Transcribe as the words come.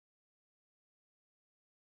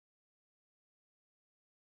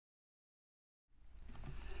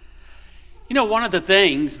You know, one of the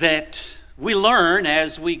things that we learn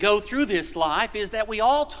as we go through this life is that we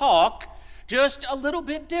all talk just a little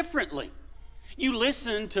bit differently. You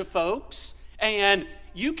listen to folks and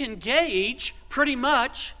you can gauge pretty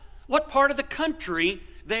much what part of the country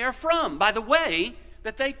they are from by the way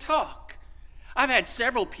that they talk. I've had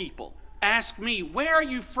several people ask me, "Where are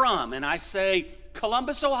you from?" And I say,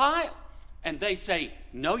 "Columbus, Ohio." And they say,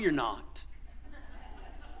 "No, you're not."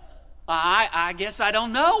 I guess I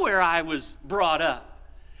don't know where I was brought up.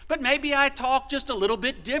 But maybe I talk just a little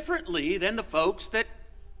bit differently than the folks that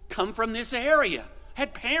come from this area.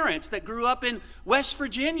 Had parents that grew up in West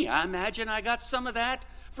Virginia. I imagine I got some of that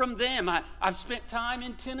from them. I've spent time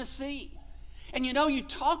in Tennessee. And you know, you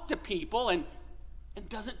talk to people and it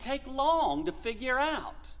doesn't take long to figure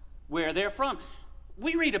out where they're from.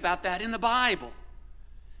 We read about that in the Bible.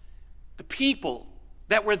 The people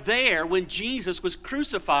that were there when Jesus was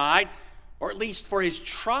crucified, or at least for his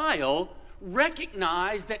trial,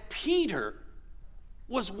 recognized that Peter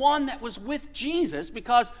was one that was with Jesus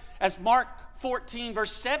because, as Mark 14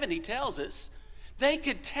 verse 70 tells us, they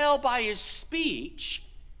could tell by his speech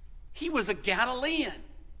he was a Galilean.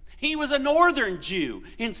 He was a northern Jew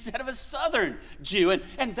instead of a southern Jew,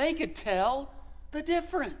 and they could tell the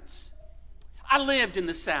difference. I lived in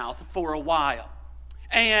the South for a while,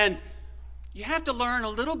 and you have to learn a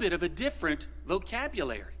little bit of a different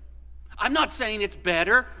vocabulary. I'm not saying it's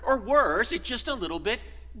better or worse, it's just a little bit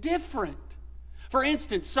different. For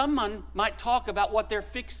instance, someone might talk about what they're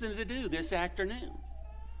fixing to do this afternoon.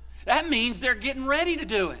 That means they're getting ready to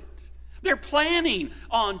do it. They're planning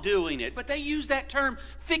on doing it, but they use that term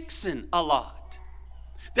fixing a lot.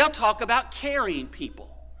 They'll talk about carrying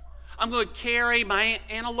people. I'm going to carry my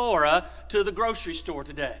Aunt Laura to the grocery store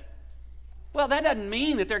today. Well, that doesn't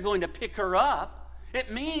mean that they're going to pick her up.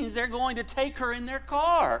 It means they're going to take her in their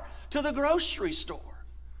car to the grocery store.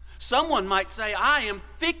 Someone might say, "I am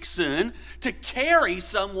fixing to carry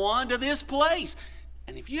someone to this place."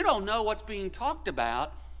 And if you don't know what's being talked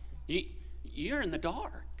about, you're in the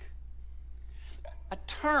dark. A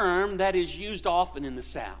term that is used often in the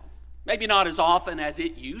South, maybe not as often as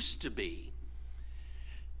it used to be,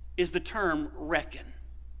 is the term reckon.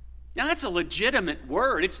 Now, that's a legitimate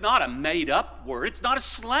word. It's not a made-up word. It's not a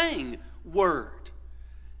slang word.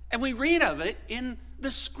 And we read of it in the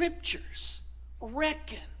Scriptures.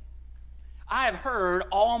 Reckon. I have heard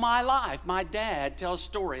all my life my dad tell a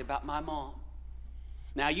story about my mom.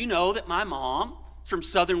 Now, you know that my mom is from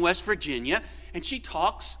southern West Virginia, and she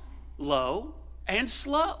talks low and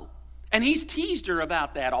slow. And he's teased her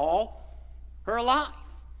about that all her life.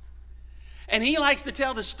 And he likes to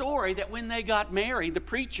tell the story that when they got married, the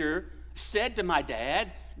preacher said to my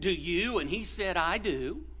dad, "Do you?" And he said, "I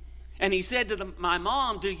do." And he said to my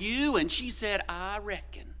mom, "Do you?" And she said, "I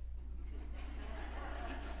reckon."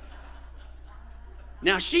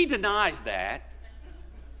 Now, she denies that.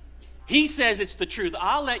 He says it's the truth.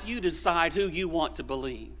 I'll let you decide who you want to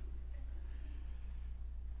believe.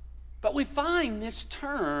 But we find this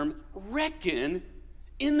term, reckon,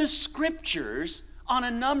 in the Scriptures on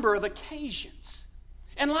a number of occasions.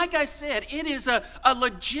 And like I said, it is a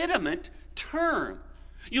legitimate term.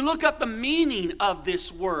 You look up the meaning of this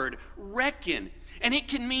word, reckon, and it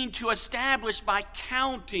can mean to establish by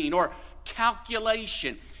counting or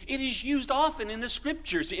calculation. It is used often in the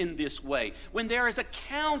Scriptures in this way. When there is a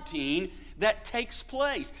counting that takes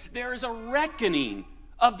place, there is a reckoning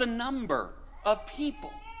of the number of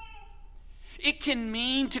people. It can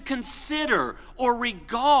mean to consider or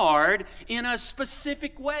regard in a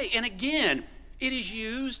specific way. And again, it is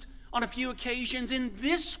used on a few occasions in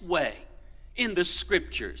this way in the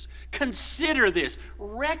Scriptures. Consider this,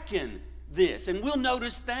 reckon this, and we'll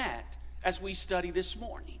notice that as we study this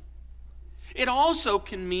morning. It also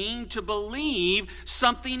can mean to believe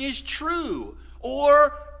something is true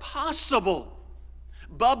or possible.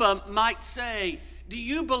 Bubba might say, "Do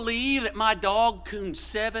you believe that my dog cooned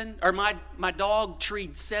my dog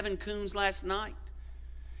treed 7 coons last night?"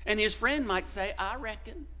 And his friend might say, "I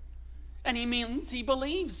reckon." And he means he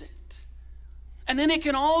believes it. And then it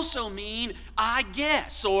can also mean, "I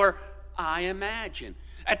guess," or "I imagine."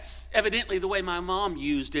 That's evidently the way my mom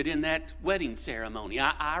used it in that wedding ceremony.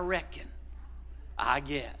 I reckon. I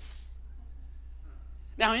guess.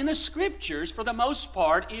 Now, in the Scriptures, for the most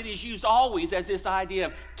part, it is used always as this idea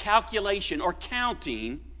of calculation or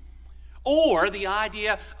counting, or the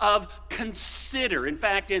idea of consider. In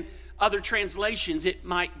fact, in other translations, it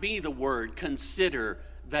might be the word consider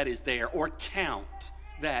that is there, or count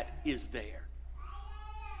that is there.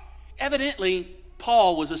 Evidently,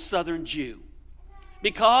 Paul was a Southern Jew,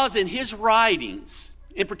 because in his writings,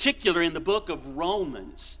 in particular in the book of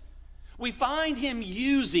Romans, we find him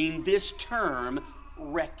using this term,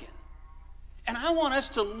 reckon. And I want us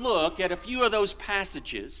to look at a few of those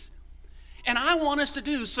passages, and I want us to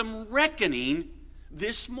do some reckoning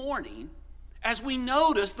this morning as we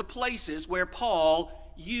notice the places where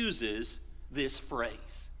Paul uses this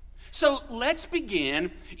phrase. So let's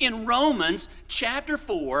begin in Romans chapter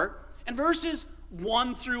 4 and verses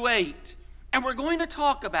 1 through 8. And we're going to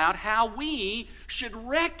talk about how we should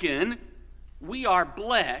reckon we are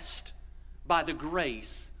blessed by the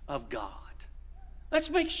grace of God. Let's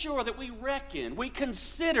make sure that we reckon, we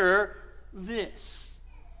consider this.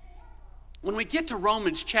 When we get to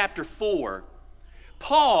Romans chapter 4,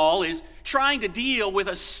 Paul is trying to deal with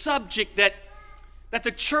a subject that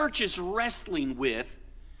the church is wrestling with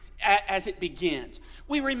as it begins.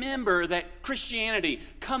 We remember that Christianity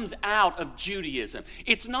comes out of Judaism.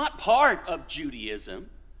 It's not part of Judaism,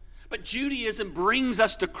 but Judaism brings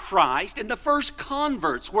us to Christ, and the first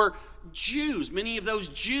converts were Jews. Many of those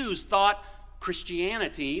Jews thought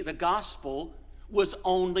Christianity, the gospel, was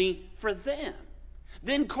only for them.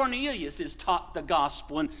 Then Cornelius is taught the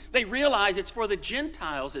gospel, and they realize it's for the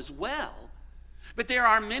Gentiles as well. But there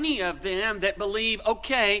are many of them that believe,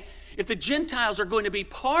 okay, if the Gentiles are going to be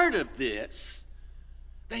part of this,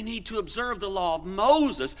 they need to observe the law of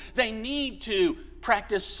Moses. They need to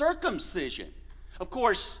practice circumcision. Of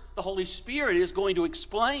course, the Holy Spirit is going to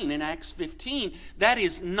explain in Acts 15 that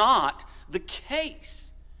is not the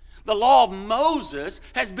case. The law of Moses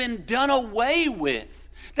has been done away with.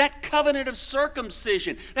 That covenant of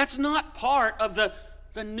circumcision, that's not part of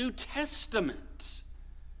the New Testament.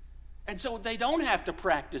 And so they don't have to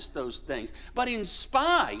practice those things. But in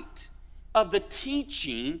spite of the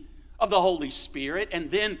teaching of the Holy Spirit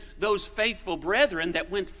and then those faithful brethren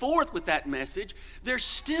that went forth with that message, there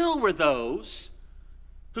still were those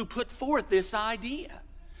who put forth this idea.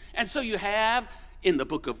 And so you have in the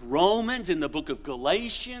book of Romans, in the book of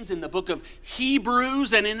Galatians, in the book of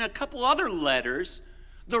Hebrews, and in a couple other letters,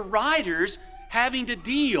 the writers having to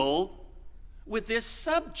deal with this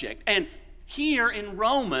subject. And here in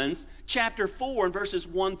Romans chapter 4 and verses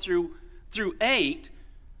 1 through 8,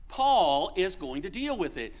 Paul is going to deal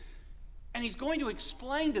with it. And he's going to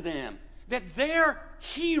explain to them that their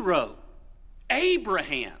hero,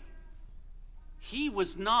 Abraham, he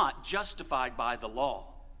was not justified by the law.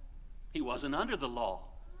 He wasn't under the law.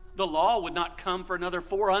 The law would not come for another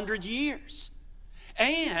 400 years.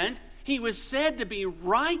 And he was said to be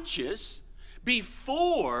righteous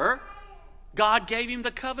before God gave him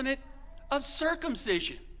the covenant of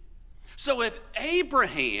circumcision. So if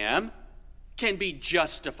Abraham can be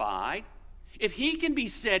justified, if he can be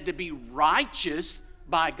said to be righteous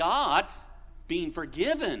by God, being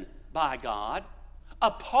forgiven by God,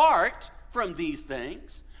 apart from these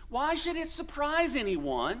things, why should it surprise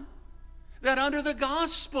anyone that under the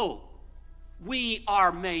gospel we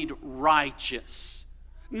are made righteous?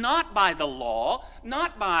 Not by the law,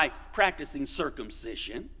 not by practicing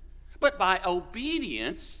circumcision, but by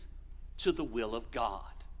obedience to the will of God.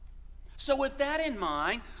 So with that in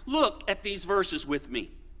mind, look at these verses with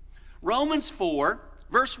me. Romans 4,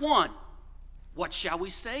 verse 1. What shall we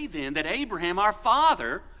say then that Abraham our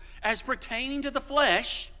father, as pertaining to the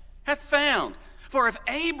flesh, hath found? For if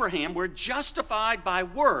Abraham were justified by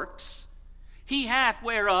works, he hath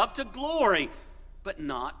whereof to glory, but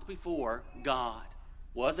not before God.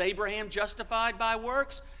 Was Abraham justified by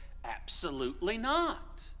works? Absolutely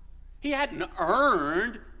not. He hadn't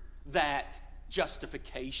earned that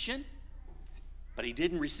justification, but he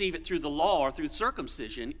didn't receive it through the law or through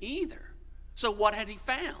circumcision either. So what had he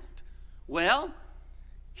found? Well,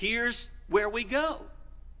 here's where we go.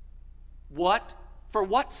 For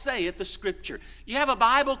what saith the Scripture? You have a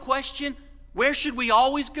Bible question? Where should we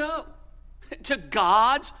always go? To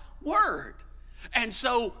God's Word. And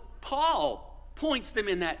so Paul points them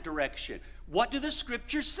in that direction. What do the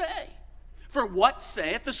Scriptures say? For what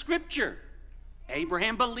saith the Scripture?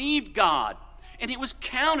 Abraham believed God, and it was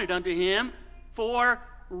counted unto him for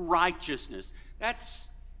righteousness. That's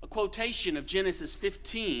a quotation of Genesis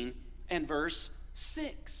 15 and verse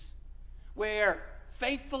 6, where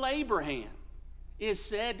faithful Abraham is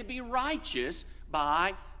said to be righteous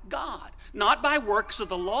by God, not by works of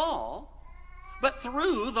the law, but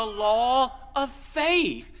through the law of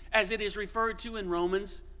faith, as it is referred to in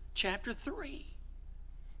Romans chapter 3.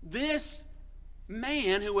 This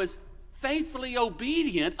man who was faithfully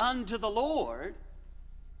obedient unto the Lord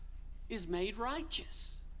is made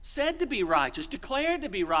righteous, said to be righteous, declared to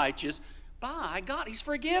be righteous by God. He's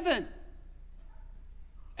forgiven.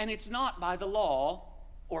 And it's not by the law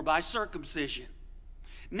or by circumcision.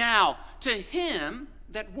 Now, to him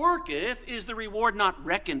that worketh is the reward not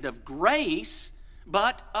reckoned of grace,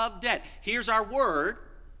 but of debt. Here's our word,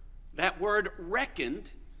 that word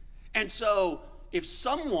reckoned. And so if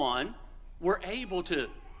someone were able to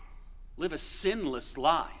live a sinless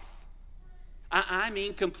life, I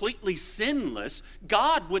mean completely sinless,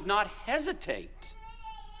 God would not hesitate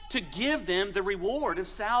to give them the reward of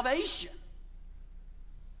salvation.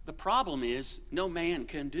 The problem is, no man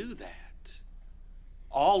can do that.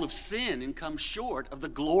 All have sinned and come short of the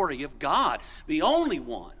glory of God. The only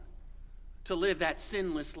one to live that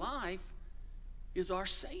sinless life is our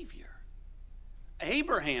Savior.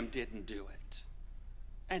 Abraham didn't do it,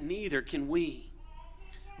 and neither can we.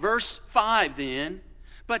 Verse 5 then,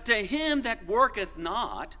 but to him that worketh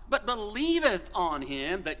not, but believeth on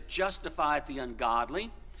him that justifieth the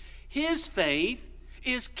ungodly, his faith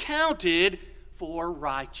is counted for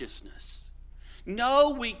righteousness.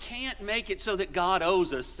 No, we can't make it so that God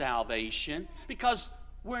owes us salvation because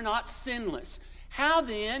we're not sinless. How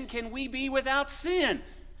then can we be without sin?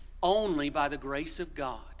 Only by the grace of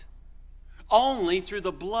God. Only through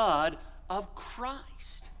the blood of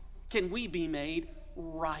Christ can we be made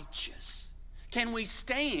righteous. Can we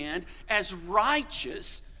stand as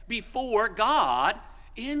righteous before God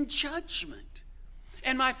in judgment?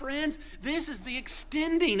 And my friends, this is the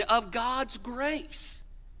extending of God's grace.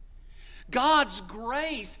 God's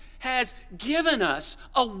grace has given us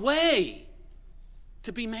a way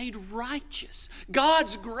to be made righteous.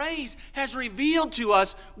 God's grace has revealed to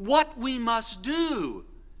us what we must do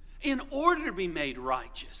in order to be made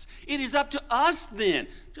righteous. It is up to us then,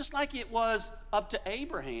 just like it was up to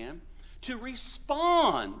Abraham, to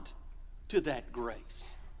respond to that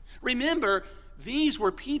grace. Remember, these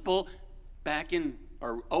were people back in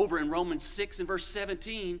or over in Romans 6 and verse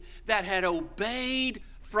 17 that had obeyed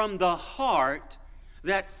from the heart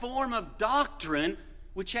that form of doctrine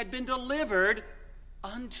which had been delivered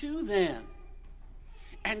unto them.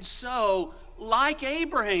 And so, like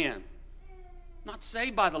Abraham, not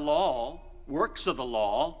saved by the law, works of the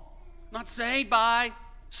law, not saved by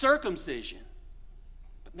circumcision,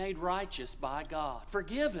 but made righteous by God,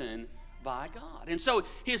 forgiven by God. And so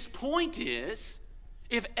his point is,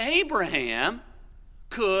 if Abraham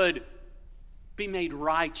could be made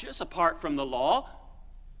righteous apart from the law,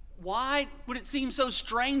 why would it seem so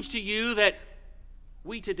strange to you that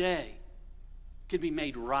we today can be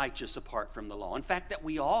made righteous apart from the law? In fact, that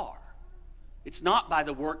we are. It's not by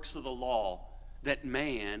the works of the law that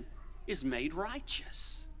man is made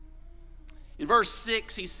righteous. In verse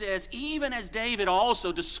 6 he says, even as David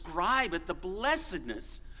also describeth the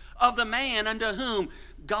blessedness of the man unto whom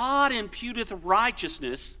God imputeth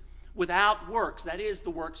righteousness without works, that is, the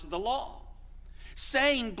works of the law,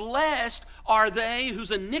 saying, blessed are they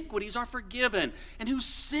whose iniquities are forgiven and whose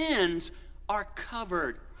sins are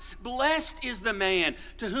covered. Blessed is the man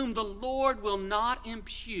to whom the Lord will not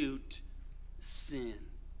impute sin.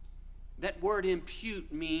 That word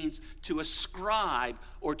impute means to ascribe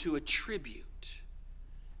or to attribute.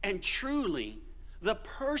 And truly, the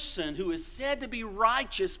person who is said to be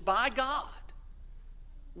righteous by God,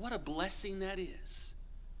 what a blessing that is.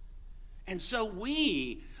 And so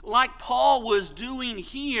we, like Paul was doing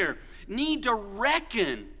here, need to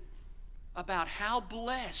reckon about how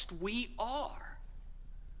blessed we are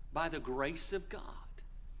by the grace of God.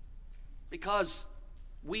 Because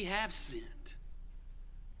we have sinned.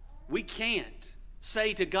 We can't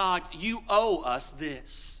say to God, you owe us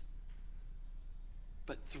this.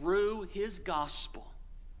 But through his gospel,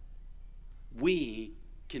 we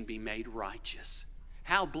can be made righteous.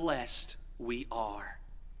 How blessed we are.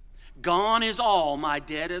 Gone is all my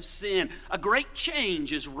debt of sin. A great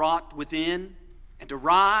change is wrought within. And to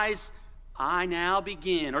rise, I now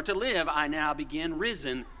begin, or to live, I now begin,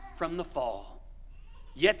 risen from the fall.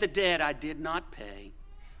 Yet the debt I did not pay.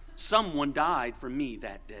 Someone died for me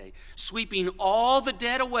that day, sweeping all the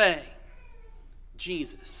debt away.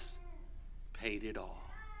 Jesus paid it all.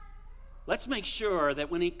 Let's make sure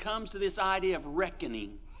that when it comes to this idea of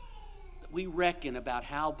reckoning, that we reckon about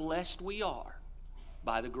how blessed we are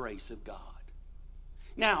by the grace of God.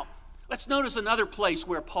 Now, let's notice another place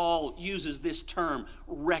where Paul uses this term,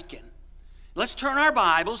 reckon. Let's turn our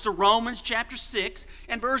Bibles to Romans chapter 6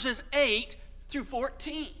 and verses 8 through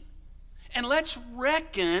 14. And let's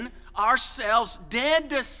reckon ourselves dead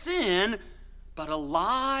to sin, but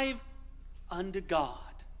alive unto God.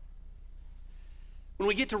 When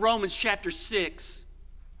we get to Romans chapter 6,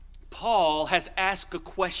 Paul has asked a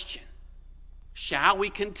question. Shall we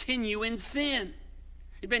continue in sin?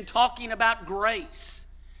 He'd been talking about grace.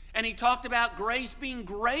 And he talked about grace being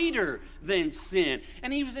greater than sin.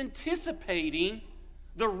 And he was anticipating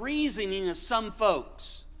the reasoning of some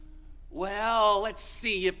folks. Well, let's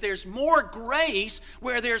see, if there's more grace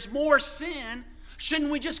where there's more sin,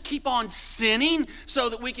 Shouldn't we just keep on sinning so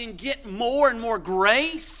that we can get more and more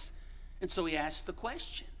grace? And so he asks the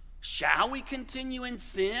question, shall we continue in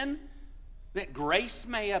sin that grace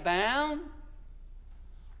may abound?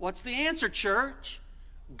 What's the answer, church?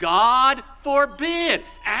 God forbid.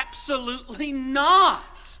 Absolutely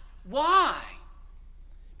not. Why?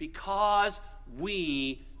 Because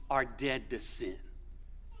we are dead to sin.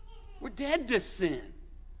 We're dead to sin.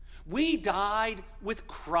 We died with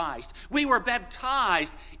Christ. We were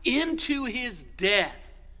baptized into his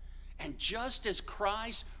death. And just as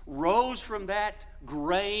Christ rose from that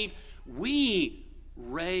grave, we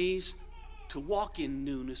raise to walk in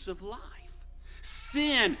newness of life.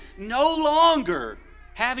 Sin no longer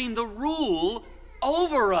having the rule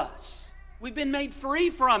over us. We've been made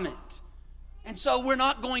free from it. And so we're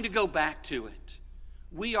not going to go back to it.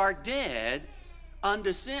 We are dead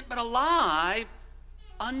unto sin, but alive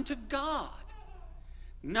unto God.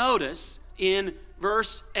 Notice in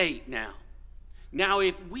verse 8 now. Now,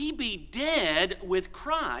 if we be dead with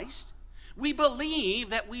Christ, we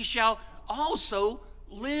believe that we shall also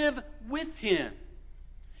live with him.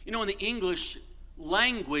 You know, in the English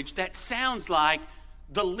language, that sounds like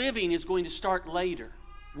the living is going to start later.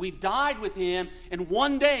 We've died with him, and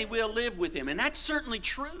one day we'll live with him. And that's certainly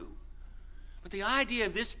true. But the idea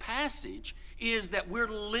of this passage is that we're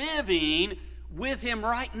living with him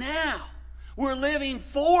right now. We're living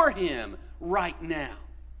for him right now.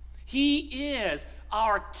 He is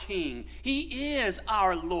our King. He is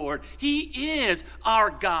our Lord. He is our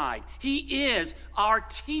guide. He is our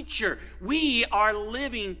teacher. We are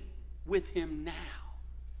living with him now.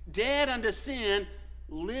 Dead unto sin,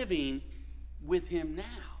 living with him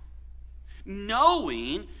now.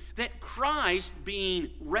 Knowing that Christ,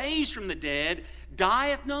 being raised from the dead,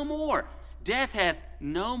 dieth no more. Death hath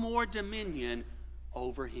no more dominion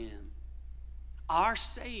over him. Our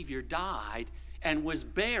Savior died and was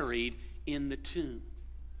buried in the tomb.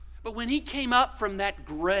 But when he came up from that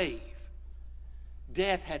grave,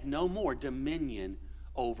 death had no more dominion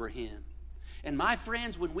over him. And my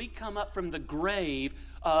friends, when we come up from the grave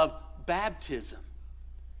of baptism,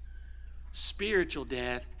 spiritual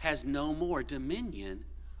death has no more dominion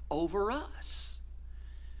over us.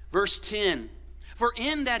 Verse 10, for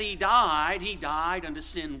in that he died unto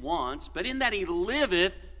sin once, but in that he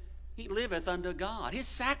liveth unto God. His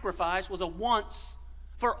sacrifice was a once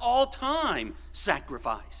for all time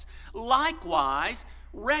sacrifice. Likewise,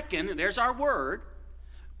 reckon, there's our word,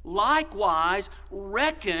 likewise,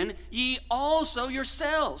 reckon ye also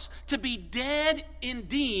yourselves to be dead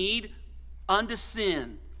indeed unto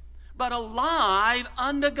sin, but alive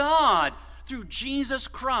unto God through Jesus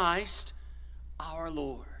Christ our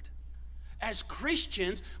Lord. As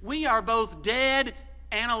Christians, we are both dead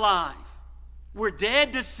and alive. We're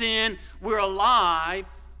dead to sin. We're alive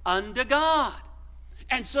unto God.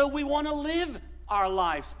 And so we want to live our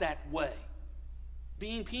lives that way,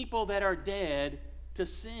 being people that are dead to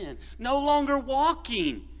sin, no longer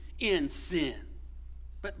walking in sin,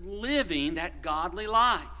 but living that godly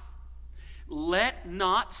life. Let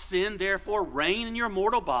not sin therefore reign in your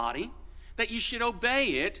mortal body, that ye should obey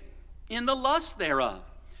it in the lust thereof.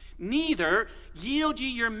 Neither yield ye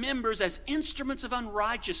your members as instruments of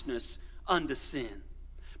unrighteousness unto sin,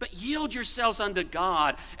 but yield yourselves unto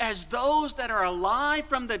God as those that are alive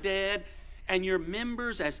from the dead, and your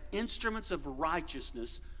members as instruments of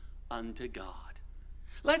righteousness unto God.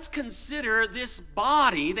 Let's consider this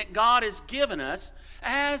body that God has given us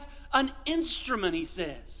as an instrument, he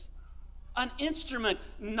says. An instrument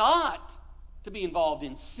not to be involved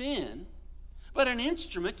in sin, but an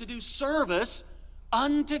instrument to do service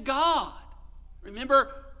unto God. Remember,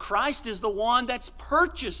 Christ is the one that's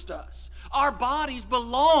purchased us. Our bodies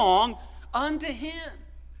belong unto him.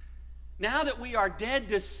 Now that we are dead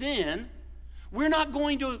to sin, we're not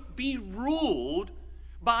going to be ruled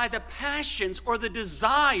by the passions or the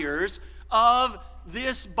desires of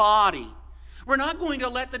this body. We're not going to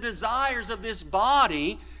let the desires of this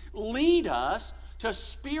body lead us to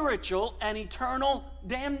spiritual and eternal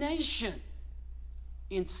damnation.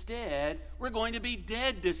 Instead, we're going to be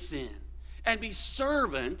dead to sin and be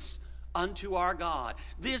servants unto our God.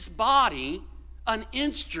 This body, an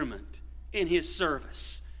instrument in his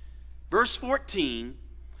service. Verse 14,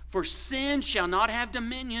 for sin shall not have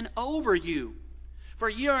dominion over you, for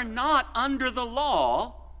ye are not under the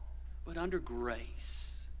law, but under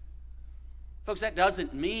grace. Folks, that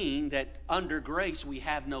doesn't mean that under grace we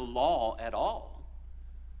have no law at all.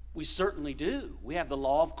 We certainly do. We have the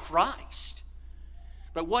law of Christ.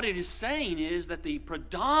 But what it is saying is that the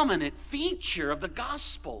predominant feature of the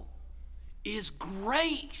gospel is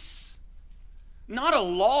grace. Not a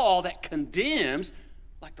law that condemns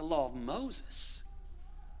like the law of Moses.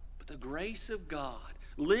 the grace of God,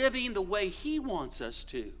 living the way He wants us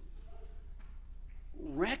to,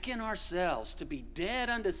 reckon ourselves to be dead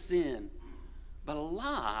unto sin, but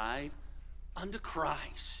alive unto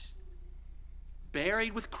Christ.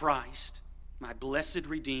 Buried with Christ, my blessed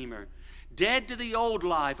Redeemer. Dead to the old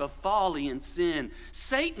life of folly and sin.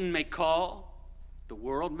 Satan may call, the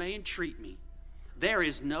world may entreat me. There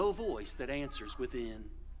is no voice that answers within.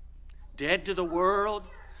 Dead to the world,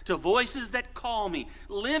 to voices that call me.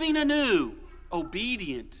 Living anew,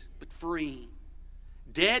 obedient but free.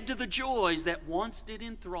 Dead to the joys that once did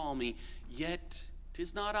enthrall me. Yet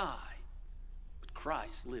 'tis not I, but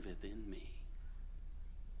Christ liveth in me.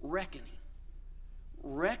 Reckoning.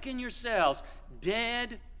 Reckon yourselves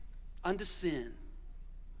dead unto sin,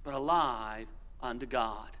 but alive unto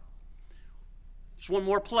God. There's one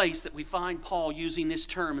more place that we find Paul using this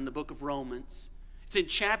term in the book of Romans. It's in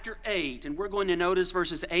chapter 8, and we're going to notice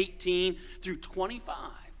verses 18 through 25.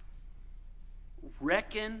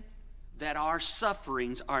 Reckon that our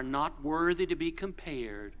sufferings are not worthy to be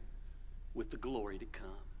compared with the glory to come.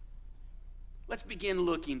 Let's begin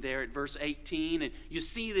looking there at verse 18, and you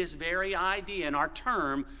see this very idea in our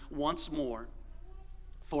term once more.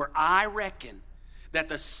 For I reckon that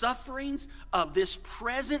the sufferings of this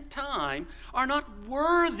present time are not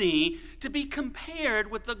worthy to be compared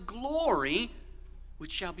with the glory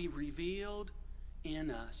which shall be revealed in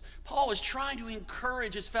us. Paul is trying to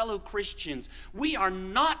encourage his fellow Christians. We are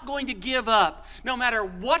not going to give up, no matter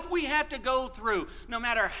what we have to go through, no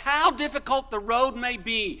matter how difficult the road may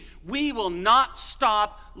be. We will not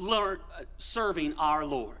stop serving our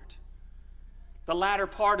Lord. The latter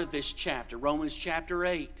part of this chapter, Romans chapter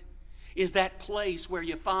 8, is that place where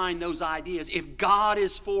you find those ideas. If God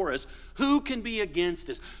is for us, who can be against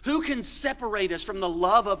us? Who can separate us from the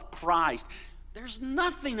love of Christ? There's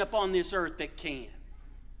nothing upon this earth that can.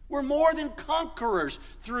 We're more than conquerors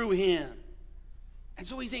through Him. And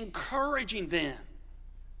so he's encouraging them.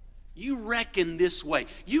 You reckon this way.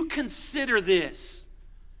 You consider this,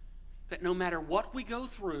 that no matter what we go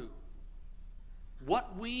through,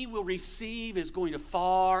 what we will receive is going to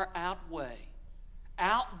far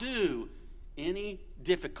outdo any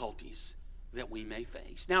difficulties that we may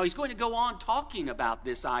face. Now, he's going to go on talking about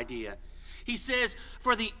this idea. He says,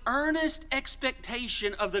 for the earnest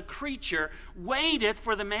expectation of the creature waiteth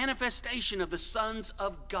for the manifestation of the sons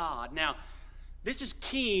of God. Now, this is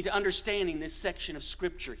key to understanding this section of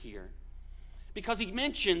Scripture here, because he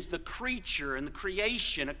mentions the creature and the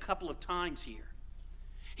creation a couple of times here.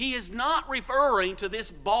 He is not referring to this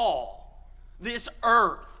ball, this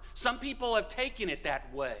earth. Some people have taken it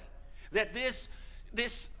that way, that this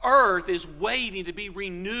earth is waiting to be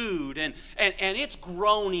renewed and it's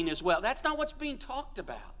groaning as well. That's not what's being talked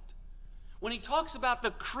about. When he talks about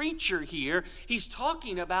the creature here, he's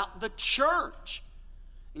talking about the church.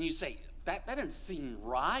 And you say, that doesn't seem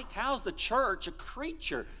right. How's the church a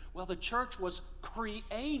creature? Well, the church was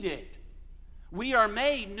created. We are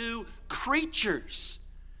made new creatures.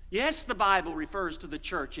 Yes, the Bible refers to the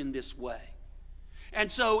church in this way. And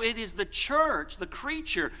so it is the church, the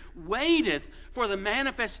creature, waiteth for the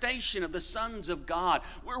manifestation of the sons of God.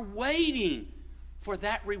 We're waiting for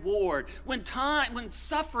that reward when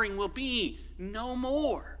suffering will be no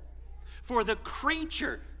more. For the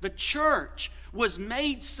creature, the church, was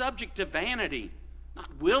made subject to vanity,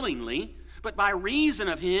 not willingly, but by reason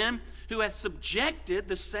of him who hath subjected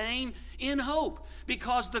the same in hope,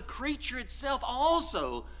 because the creature itself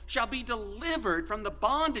also shall be delivered from the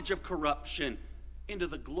bondage of corruption into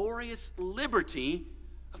the glorious liberty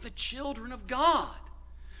of the children of God.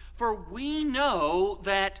 For we know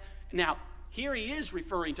that, now here he is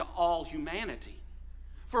referring to all humanity.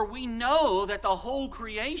 For we know that the whole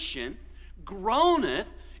creation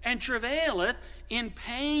groaneth and travaileth in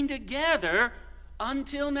pain together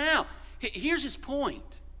until now. Here's his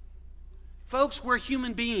point. Folks, we're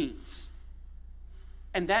human beings.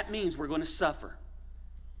 And that means we're going to suffer.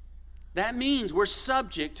 That means we're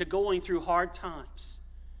subject to going through hard times.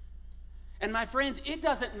 And my friends, it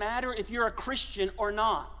doesn't matter if you're a Christian or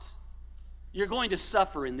not. You're going to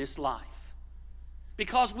suffer in this life.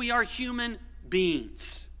 Because we are human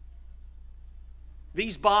beings.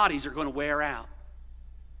 These bodies are going to wear out.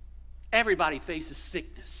 Everybody faces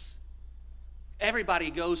sickness.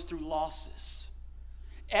 Everybody goes through losses.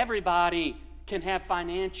 Everybody can have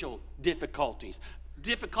financial difficulties.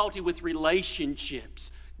 Difficulty with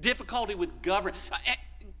relationships. Difficulty with government.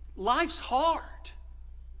 Life's hard.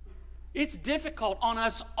 It's difficult on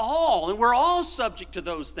us all, and we're all subject to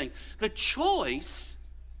those things. The choice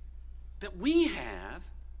that we have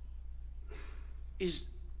is,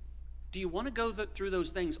 do you want to go through those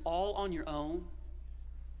things all on your own?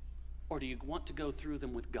 Or do you want to go through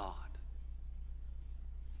them with God?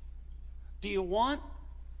 Do you want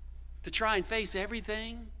to try and face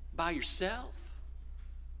everything by yourself?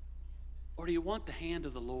 Or do you want the hand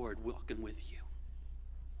of the Lord walking with you?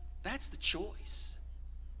 That's the choice.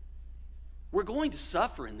 We're going to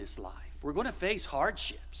suffer in this life. We're going to face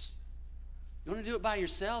hardships. You want to do it by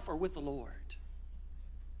yourself or with the Lord?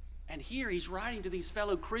 And here he's writing to these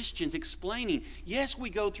fellow Christians explaining, yes, we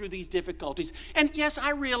go through these difficulties. And yes,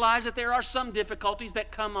 I realize that there are some difficulties that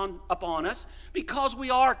come upon us because we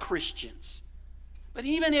are Christians. But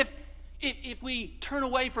even if we turn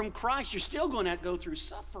away from Christ, you're still going to go through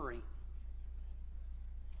suffering.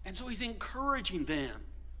 And so he's encouraging them.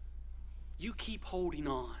 You keep holding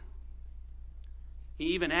on. He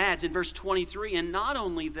even adds in verse 23, and not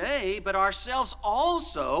only they, but ourselves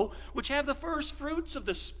also, which have the first fruits of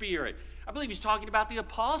the Spirit. I believe he's talking about the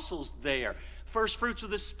apostles there. First fruits of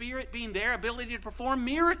the Spirit being their ability to perform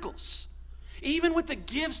miracles. Even with the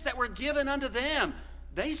gifts that were given unto them,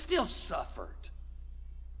 they still suffered.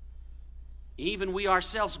 Even we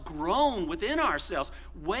ourselves groan within ourselves,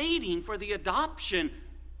 waiting for the adoption,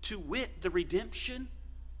 to wit, the redemption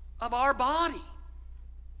of our body.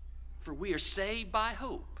 For we are saved by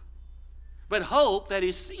hope. But hope that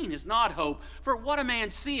is seen is not hope. For what a man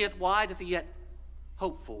seeth, why doth he yet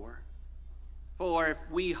hope for? For if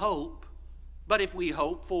we hope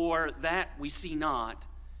for that we see not,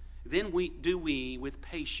 then we with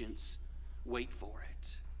patience wait for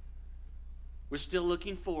it. We're still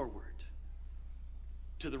looking forward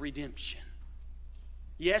to the redemption.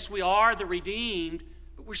 Yes, we are the redeemed,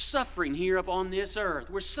 but we're suffering here upon this earth.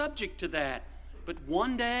 We're subject to that. But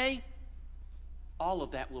one day, all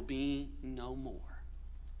of that will be no more.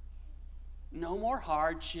 No more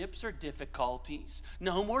hardships or difficulties.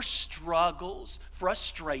 No more struggles,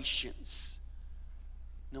 frustrations.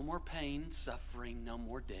 No more pain, suffering, no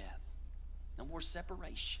more death. No more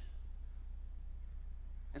separation.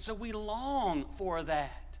 And so we long for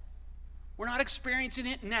that. We're not experiencing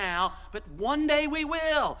it now, but one day we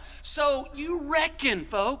will. So you reckon,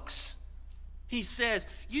 folks. He says,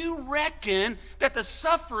 you reckon that the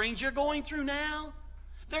sufferings you're going through now,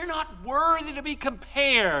 they're not worthy to be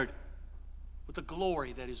compared with the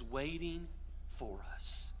glory that is waiting for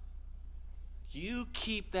us. You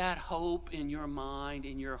keep that hope in your mind,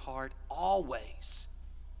 in your heart, always.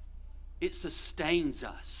 It sustains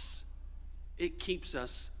us. It keeps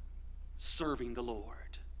us serving the Lord.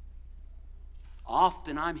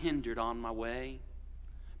 Often I'm hindered on my way,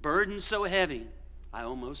 burden so heavy I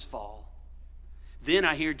almost fall. Then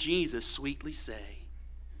I hear Jesus sweetly say,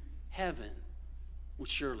 heaven will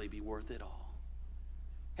surely be worth it all.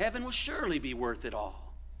 Heaven will surely be worth it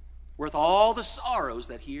all. Worth all the sorrows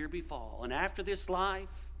that here befall. And after this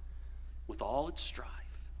life, with all its strife,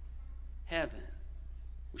 heaven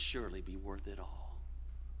will surely be worth it all.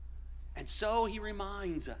 And so he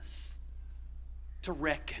reminds us to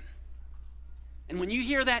reckon. And when you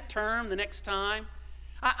hear that term the next time,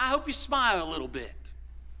 I hope you smile a little bit.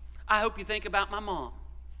 I hope you think about my mom.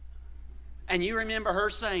 And you remember her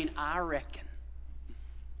saying, I reckon,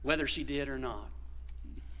 whether she did or not.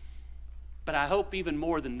 But I hope even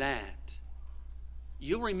more than that,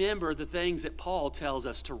 you'll remember the things that Paul tells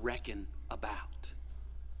us to reckon about.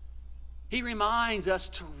 He reminds us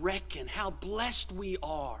to reckon how blessed we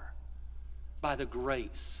are by the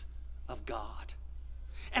grace of God.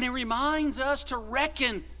 And he reminds us to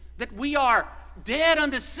reckon that we are dead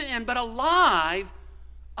unto sin, but alive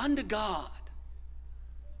unto God.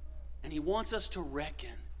 And he wants us to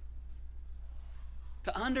reckon,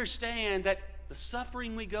 to understand that the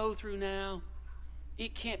suffering we go through now,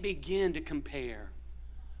 it can't begin to compare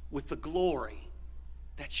with the glory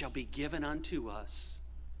that shall be given unto us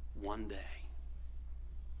one day.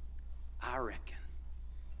 I reckon.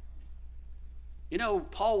 You know,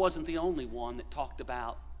 Paul wasn't the only one that talked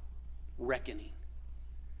about reckoning.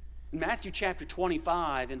 In Matthew chapter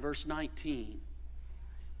 25 and verse 19,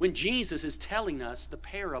 when Jesus is telling us the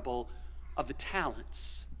parable of the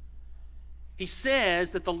talents, he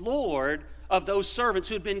says that the Lord of those servants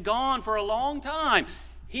who had been gone for a long time,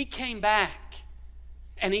 he came back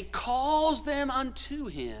and he calls them unto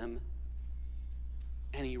him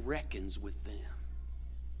and he reckons with them.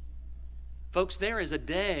 Folks, there is a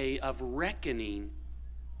day of reckoning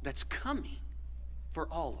that's coming for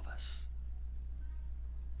all of us.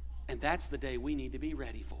 And that's the day we need to be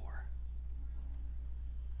ready for.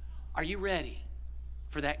 Are you ready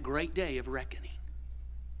for that great day of reckoning?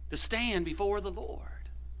 To stand before the Lord,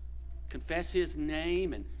 confess his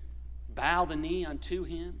name and bow the knee unto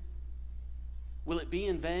him? Will it be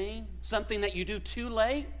in vain? Something that you do too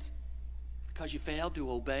late because you failed to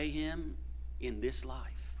obey him in this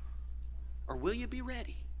life? Or will you be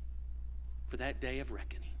ready for that day of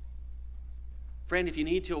reckoning? Friend, if you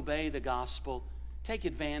need to obey the gospel, take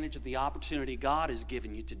advantage of the opportunity God has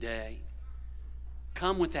given you today.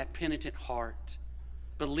 Come with that penitent heart,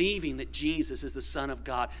 believing that Jesus is the Son of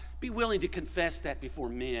God. Be willing to confess that before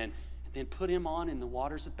men, and then put him on in the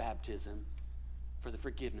waters of baptism for the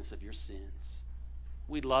forgiveness of your sins.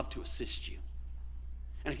 We'd love to assist you.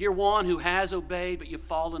 And if you're one who has obeyed, but you've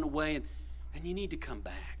fallen away, and you need to come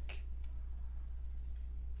back,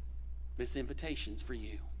 this invitation's for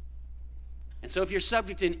you. And so if you're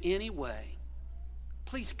subject in any way,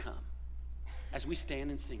 please come as we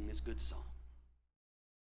stand and sing this good song.